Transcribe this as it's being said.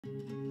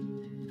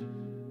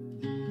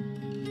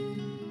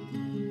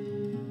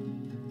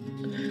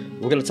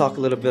We're going to talk a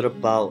little bit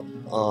about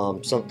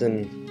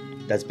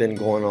something that's been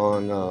going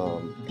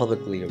on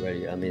publicly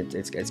already. I mean,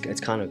 it's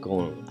kind of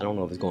going, I don't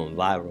know if it's going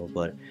viral,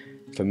 but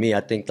for me,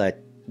 I think like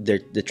they're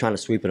trying to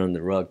sweep it under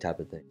the rug type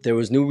of thing. There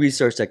was new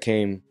research that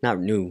came, not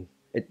new,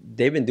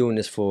 they've been doing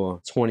this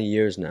for 20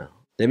 years now.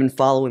 They've been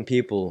following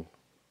people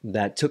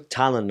that took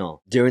Tylenol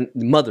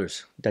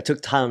mothers that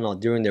took Tylenol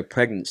during their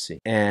pregnancy,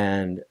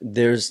 and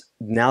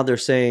now they're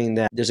saying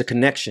that there's a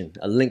connection,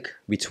 a link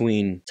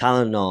between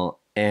Tylenol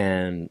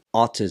and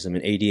autism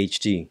and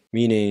ADHD,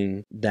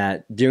 meaning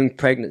that during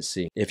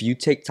pregnancy, if you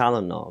take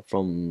Tylenol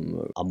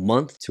from a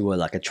month to a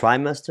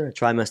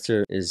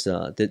trimester is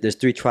there's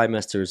 3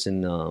 trimesters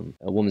in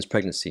a woman's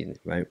pregnancy,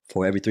 right?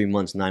 For every 3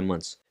 months, 9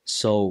 months.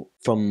 So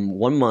from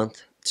 1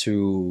 month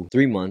to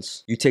 3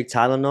 months, you take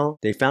Tylenol.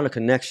 They found a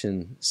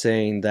connection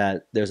saying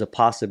that there's a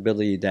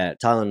possibility that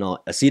Tylenol,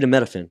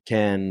 acetaminophen,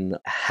 can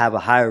have a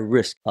higher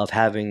risk of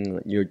having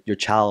your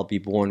child be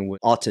born with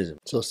autism.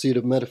 So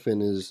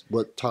acetaminophen is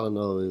what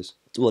Tylenol is?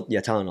 Well,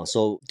 yeah, Tylenol.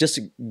 So just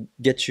to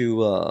get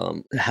you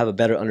have a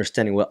better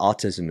understanding what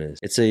autism is,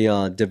 it's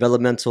a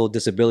developmental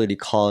disability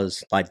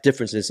caused by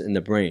differences in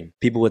the brain.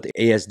 People with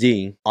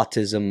ASD,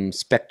 Autism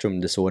Spectrum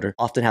Disorder,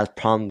 often have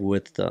problems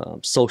with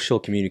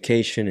social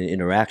communication and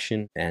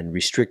interaction and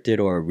restricted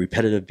or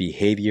repetitive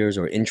behaviors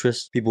or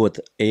interests. People with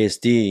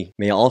ASD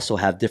may also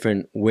have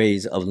different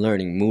ways of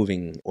learning,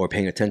 moving, or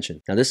paying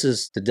attention. Now, this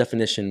is the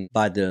definition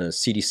by the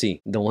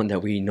CDC, the one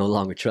that we no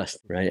longer trust,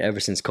 right?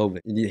 Ever since COVID.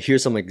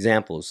 Here's some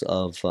examples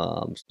of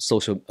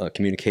social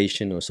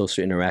communication or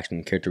social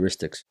interaction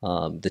characteristics.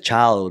 The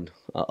child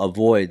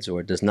avoids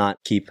or does not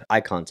keep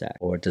eye contact,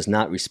 or does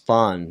not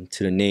respond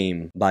to the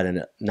name by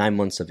the 9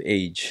 months of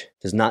age,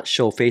 does not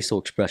show facial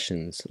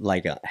expressions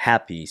like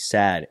happy,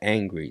 sad,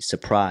 angry,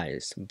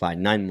 surprised by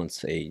 9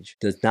 months of age,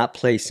 does not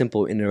play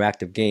simple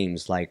interactive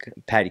games like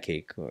patty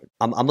cake.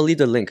 I'm gonna leave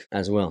the link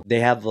as well. They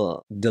have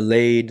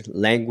delayed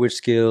language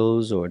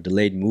skills or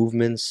delayed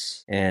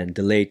movements and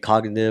delayed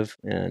cognitive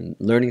and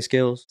learning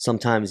skills,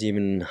 sometimes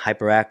even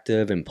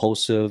hyperactive,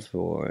 impulsive,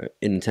 or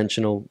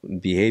intentional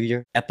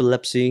behavior,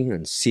 epilepsy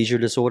and seizure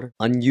disorder,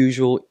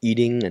 unusual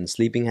eating and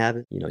sleeping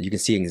habits. You can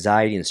see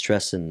anxiety and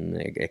stress and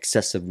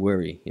excessive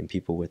worry in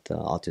people with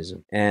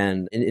autism.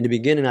 And in the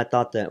beginning, I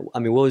thought that, I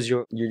mean, what was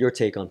your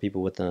take on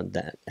people with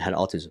that had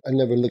autism? I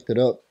never looked it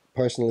up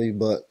personally,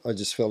 but I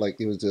just felt like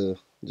it was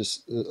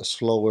just a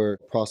slower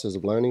process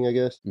of learning, I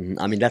guess.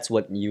 I mean, that's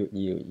what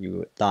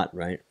you thought,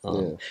 right?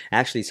 Yeah.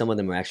 Actually, some of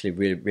them are actually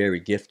really very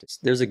gifted.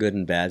 There's a good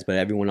and bads, but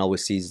everyone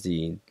always sees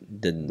the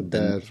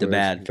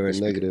bad first.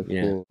 The negative.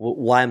 Yeah.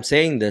 Why I'm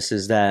saying this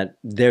is that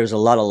there's a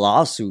lot of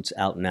lawsuits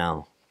out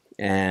now,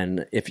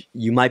 and if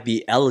you might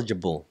be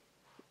eligible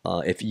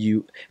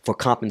for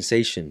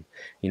compensation,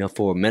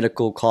 for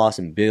medical costs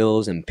and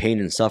bills and pain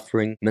and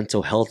suffering,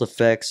 mental health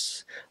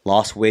effects,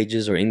 lost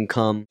wages or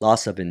income,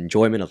 loss of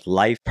enjoyment of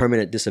life,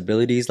 permanent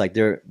disabilities. Like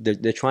they're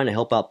trying to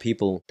help out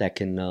people that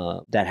can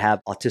that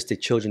have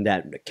autistic children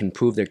that can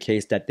prove their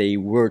case that they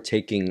were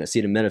taking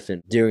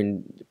acetaminophen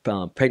during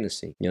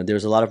pregnancy.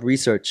 There's a lot of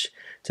research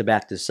to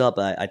back this up.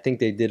 I think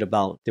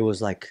there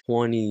was like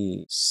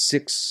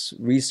 26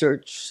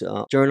 research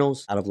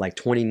journals out of like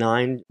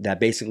 29 that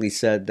basically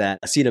said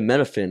that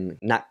acetaminophen,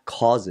 not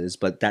causes,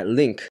 but that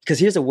link, because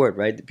here's the word,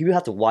 right? People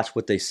have to watch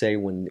what they say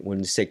when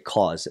they say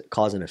cause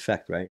and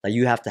effect, right? Like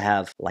you have to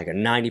have like a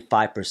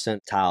 95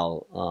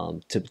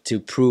 percentile to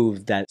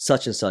prove that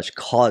such and such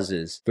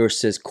causes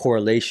versus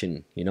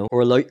correlation.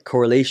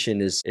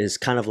 Correlation is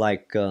kind of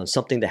like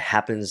something that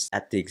happens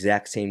at the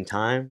exact same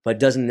time, but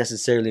doesn't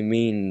necessarily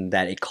mean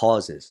that it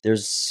causes.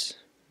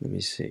 Let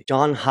me see.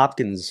 John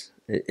Hopkins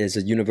is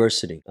a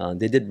university.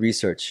 They did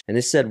research, and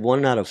they said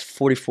 1 out of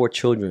 44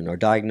 children are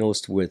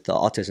diagnosed with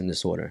autism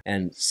disorder,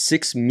 and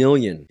 6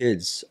 million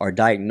kids are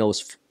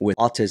diagnosed with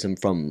autism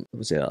from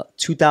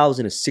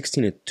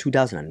 2016 to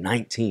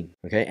 2019.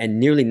 Okay, and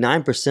nearly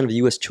 9% of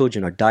U.S.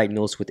 children are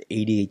diagnosed with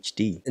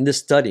ADHD. In this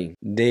study,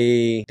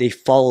 they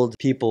followed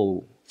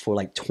people for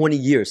like 20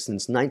 years,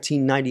 since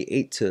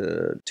 1998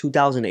 to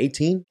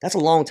 2018. That's a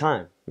long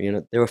time.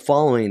 They were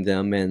following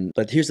them,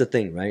 but here's the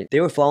thing, right?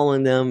 They were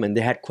following them, and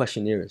they had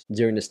questionnaires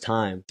during this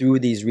time. Through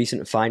these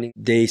recent findings,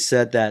 they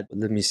said that,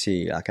 let me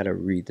see, I gotta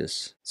read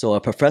this. So a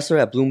professor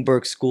at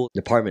Bloomberg School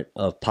Department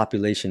of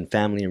Population,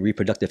 Family, and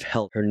Reproductive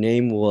Health, her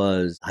name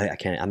was,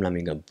 I'm not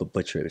even gonna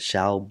butcher it,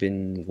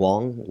 Xiaobin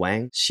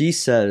Wang. She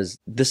says,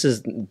 this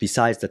is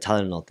besides the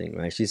Tylenol thing,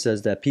 right? She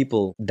says that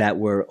people that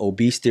were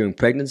obese during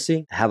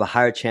pregnancy have a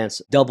higher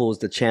chance, doubles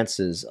the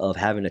chances of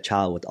having a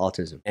child with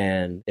autism.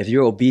 And if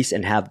you're obese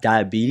and have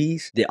diabetes,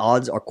 the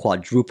odds are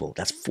quadruple.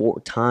 That's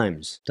 4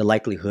 times the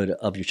likelihood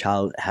of your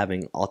child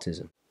having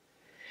autism.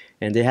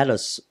 And they had a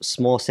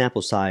small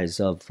sample size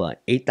of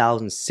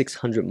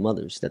 8,600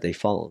 mothers that they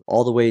followed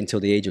all the way until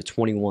the age of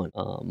 21.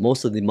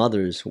 Most of the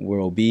mothers were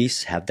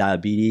obese, have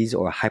diabetes,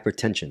 or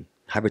hypertension.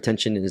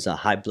 Hypertension is a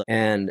high blood,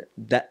 and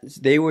that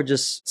they were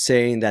just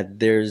saying that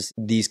there's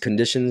these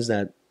conditions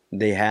that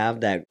they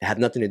have that have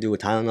nothing to do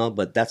with Tylenol,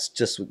 but that's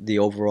just the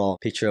overall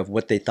picture of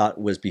what they thought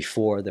was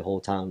before the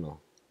whole Tylenol.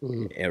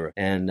 era.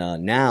 And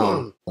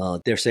now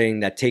they're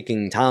saying that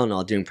taking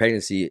Tylenol during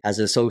pregnancy is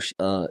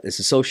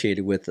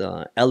associated with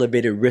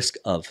elevated risk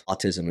of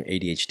autism and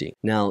ADHD.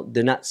 Now,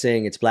 they're not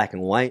saying it's black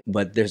and white,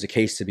 but there's a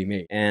case to be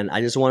made. And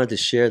I just wanted to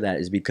share that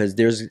is because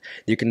there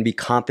can be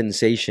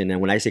compensation.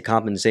 And when I say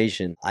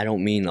compensation, I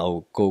don't mean,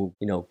 oh, go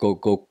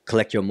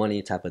collect your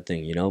money type of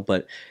thing,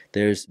 but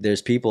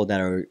there's people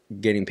that are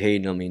getting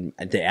paid. I mean,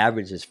 the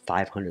average is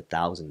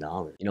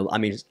 $500,000. I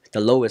mean, the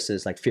lowest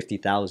is like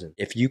 $50,000.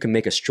 If you can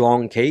make a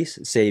strong case,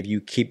 say if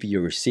you keep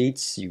your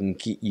receipts, you can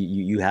keep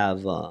you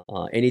have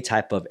any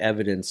type of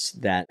evidence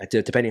that,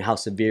 depending how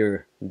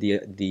severe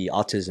the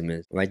autism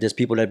is, right? There's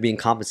people that are being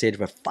compensated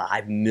for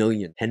 $5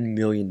 million, $10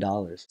 million.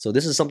 So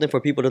this is something for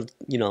people to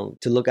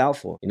to look out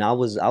for. I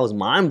was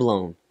mind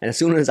blown. And as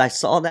soon as I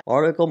saw that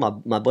article,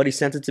 my buddy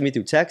sent it to me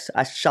through text.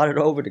 I shot it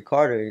over to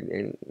Carter,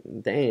 and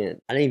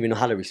damn, I didn't even know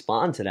how to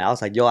respond to that. I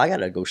was like, yo, I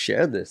gotta go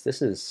share this.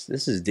 This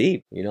is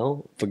deep.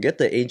 Forget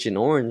the Agent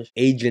Orange.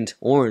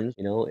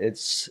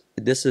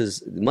 This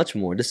is much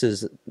more. This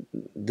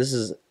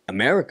is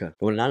America.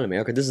 Well, not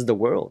America. This is the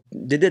world.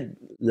 They did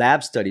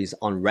lab studies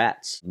on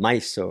rats,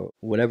 mice, or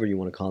whatever you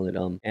want to call it.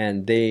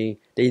 And they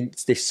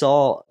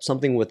saw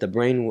something with the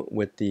brain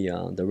with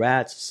the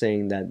rats,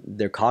 saying that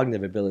their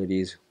cognitive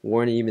abilities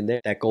weren't even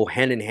there. That go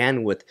hand in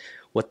hand with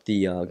what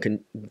the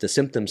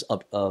symptoms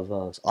of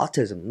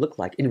autism look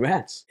like in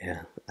rats.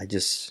 Yeah, I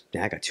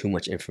got too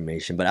much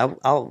information, but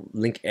I'll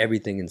link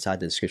everything inside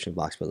the description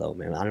box below,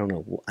 man. I don't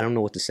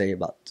know what to say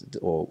about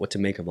or what to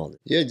make of all this.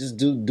 Yeah, just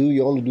do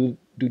your own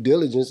due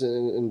diligence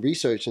and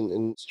research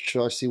and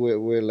try to see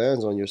where it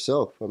lands on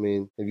yourself. I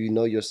mean, if you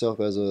know yourself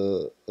as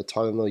a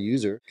Tylenol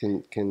user,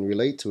 can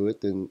relate to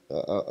it, then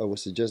I would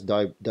suggest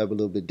dive a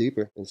little bit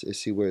deeper and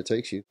see where it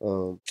takes you.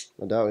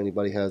 I doubt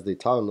anybody has the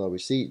Tylenol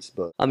receipts,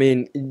 but I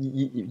mean,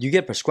 you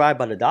get prescribed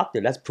by the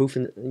doctor. That's proof,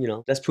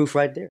 that's proof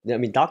right there. I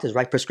mean, doctors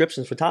write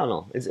prescriptions for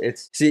Tylenol.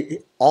 See,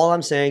 all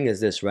I'm saying is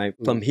this, right?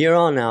 From here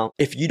on out,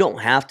 if you don't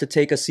have to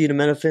take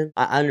acetaminophen,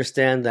 I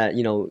understand that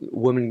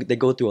women, they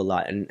go through a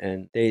lot,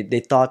 and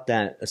they thought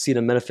that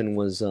acetaminophen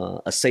was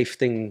a safe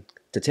thing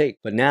to take.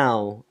 But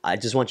now I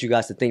just want you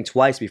guys to think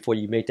twice before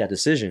you make that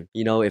decision.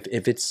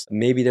 If it's,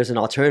 maybe there's an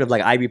alternative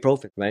like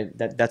ibuprofen, right?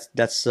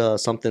 That's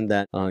something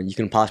that you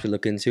can possibly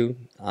look into.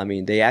 I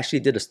mean, they actually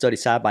did a study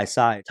side by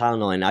side,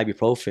 Tylenol and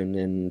ibuprofen,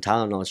 and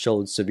Tylenol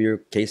showed severe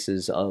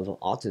cases of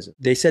autism.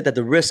 They said that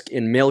the risk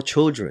in male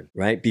children,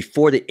 right,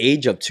 before the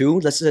age of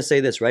 2, let's just say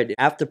this, right,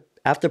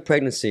 after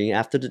pregnancy,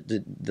 after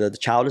the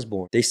child is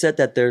born, they said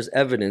that there's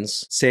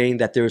evidence saying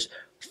that there's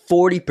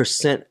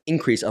 40%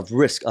 increase of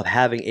risk of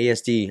having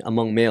ASD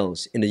among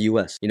males in the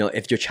US,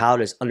 if your child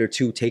is under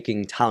 2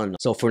 taking Tylenol.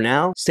 So for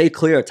now, stay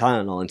clear of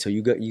Tylenol until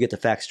you get the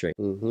facts straight.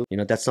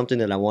 That's something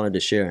that I wanted to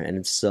share, and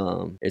it's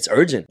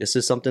urgent. This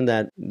is something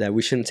that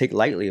we shouldn't take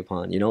lightly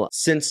upon.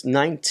 Since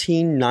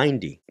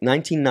 1990,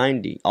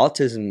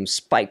 autism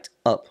spiked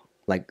up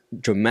like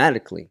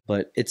dramatically,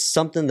 but it's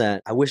something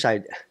that I wish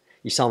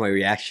you saw my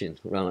reaction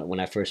when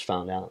I first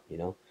found out,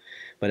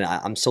 But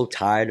I'm so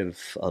tired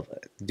of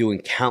doing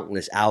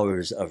countless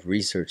hours of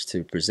research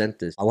to present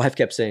this. My wife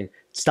kept saying,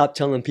 stop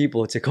telling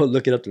people to go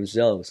look it up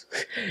themselves,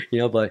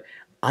 but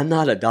I'm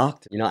not a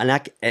doctor,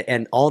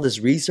 and all this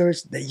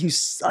research, they use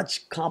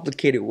such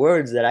complicated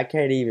words that I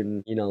can't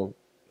even,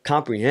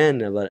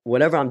 comprehend. But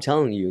whatever I'm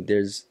telling you,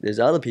 there's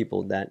other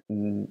people that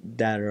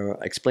are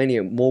explaining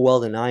it more well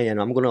than I am.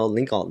 I'm gonna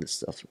link all this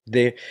stuff.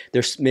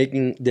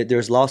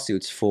 There's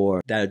lawsuits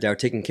that are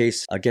taking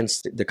case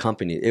against the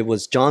company. It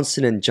was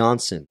Johnson &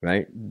 Johnson,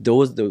 right?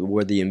 Those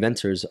were the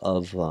inventors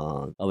of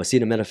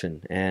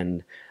acetaminophen,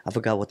 and I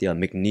forgot what the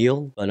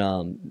McNeil, but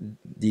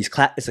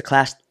it's a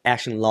class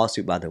action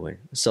lawsuit, by the way.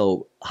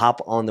 So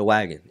hop on the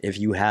wagon if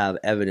you have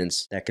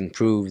evidence that can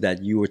prove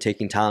that you were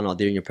taking Tylenol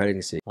during your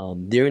pregnancy.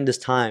 During this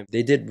time,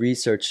 they did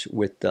research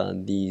with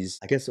these,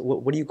 I guess,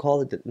 what do you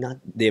call it? Not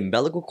the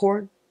umbilical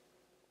cord,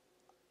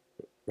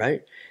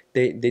 right?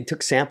 They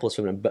took samples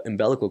from the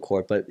umbilical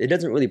cord, but it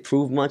doesn't really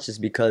prove much. It's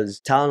because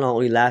Tylenol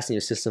only lasts in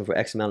your system for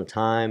X amount of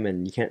time,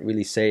 and you can't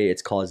really say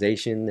it's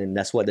causation, and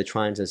that's what they're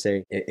trying to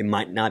say. It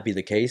might not be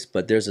the case,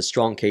 but there's a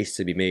strong case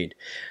to be made.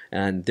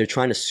 And they're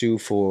trying to sue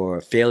for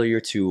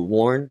failure to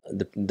warn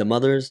the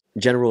mothers,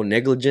 general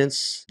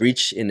negligence,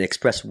 breach in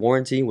express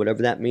warranty,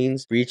 whatever that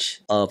means,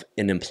 breach of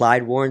an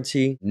implied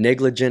warranty,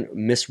 negligent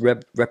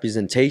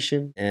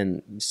misrepresentation,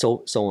 and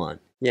so on.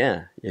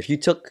 Yeah, if you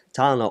took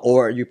Tylenol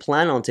or you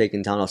plan on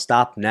taking Tylenol,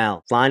 stop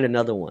now. Find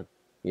another one.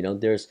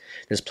 There's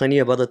plenty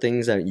of other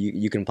things that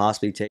you can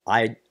possibly take.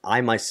 I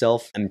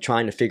myself am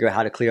trying to figure out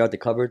how to clear out the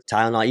cupboard.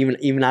 Tylenol,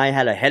 even I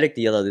had a headache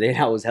the other day.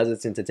 I was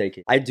hesitant to take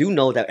it. I do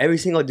know that every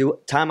single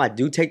time I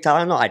do take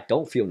Tylenol, I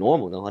don't feel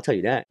normal though. I'll tell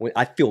you that.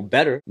 I feel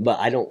better, but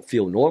I don't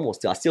feel normal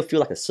still. I still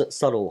feel like a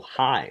subtle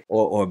high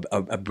or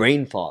a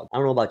brain fog. I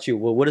don't know about you.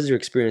 Well, what is your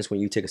experience when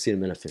you take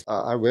acetaminophen?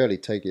 I rarely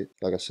take it.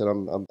 Like I said,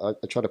 I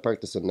try to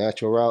practice a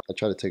natural route. I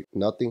try to take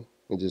nothing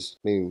and just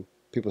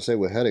people say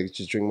with headaches,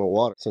 just drink more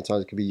water.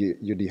 Sometimes it could be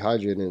you're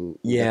dehydrated, and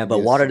Yeah, but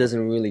water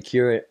doesn't really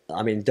cure it.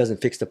 I mean, it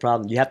doesn't fix the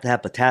problem. You have to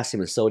have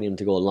potassium and sodium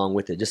to go along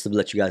with it. Just to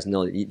let you guys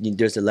know,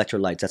 there's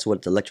electrolytes. That's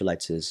what the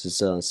electrolytes is.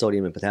 It's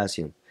sodium and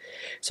potassium.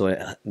 So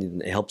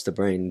it helps the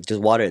brain.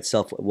 Just water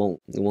itself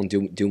won't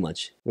do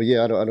much. Well,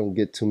 yeah, I don't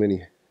get too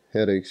many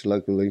headaches,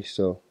 luckily,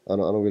 so I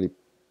don't really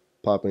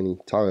pop any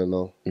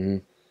Tylenol.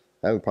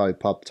 I haven't probably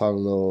popped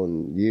Tylenol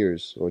in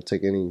years or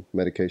take any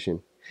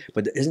medication.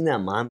 But isn't that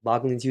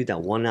mind-boggling to you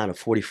that 1 out of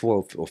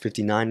 44 or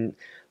 59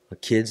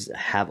 kids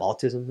have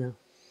autism now?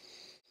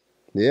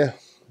 Yeah,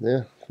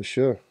 for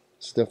sure.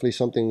 It's definitely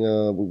something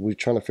we're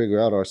trying to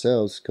figure out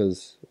ourselves,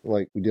 because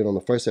like we did on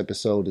the first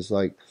episode, it's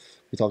like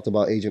we talked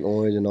about Agent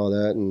Orange and all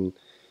that, and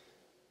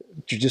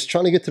you're just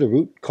trying to get to the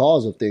root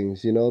cause of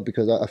things, you know,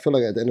 because I feel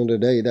like at the end of the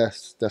day,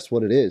 that's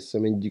what it is. I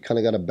mean, you kind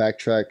of got to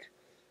backtrack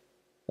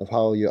of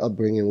how your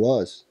upbringing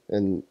was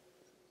and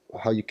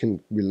how you can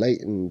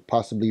relate and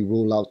possibly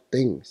rule out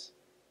things.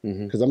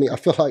 Because I mean, I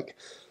feel like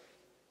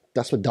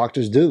that's what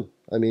doctors do.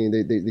 I mean,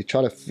 they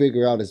try to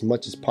figure out as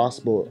much as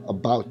possible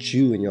about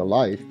you and your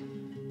life,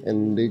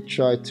 and they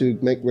try to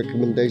make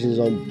recommendations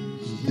on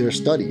their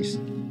studies.